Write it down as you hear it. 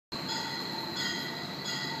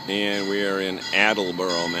And we are in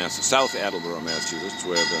Attleboro, South Attleboro, Massachusetts,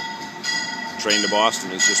 where the train to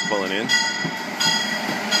Boston is just pulling in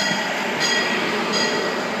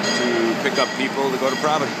to pick up people to go to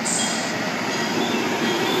Providence.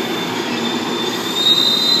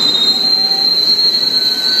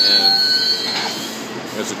 And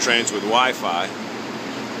there's the trains with Wi-Fi,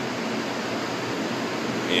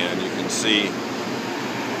 and you can see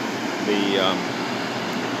the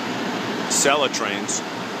Acela trains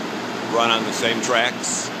run on the same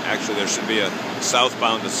tracks. Actually, there should be a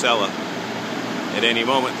southbound Acela at any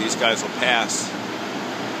moment. These guys will pass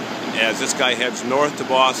as this guy heads north to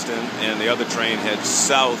Boston and the other train heads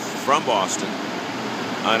south from Boston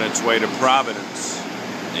on its way to Providence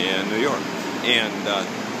in New York. And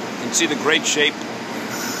you can see the great shape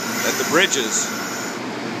that the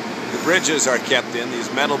bridges are kept in,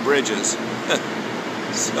 these metal bridges.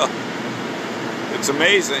 So it's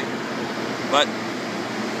amazing. But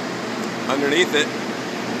underneath it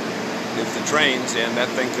is the trains, and that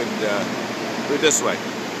thing could go this way.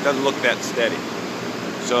 It doesn't look that steady.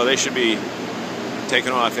 So they should be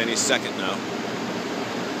taking off any second now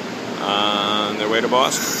on their way to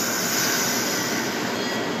Boston.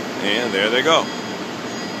 And there they go.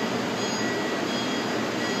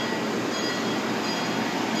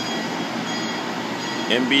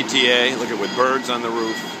 MBTA, look at, with birds on the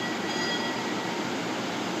roof.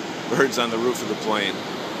 Birds on the roof of the plane,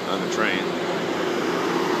 on the train.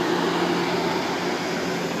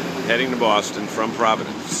 Heading to Boston from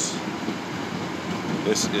Providence.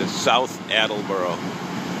 This is South Attleboro,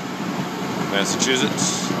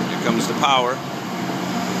 Massachusetts. Here comes the power.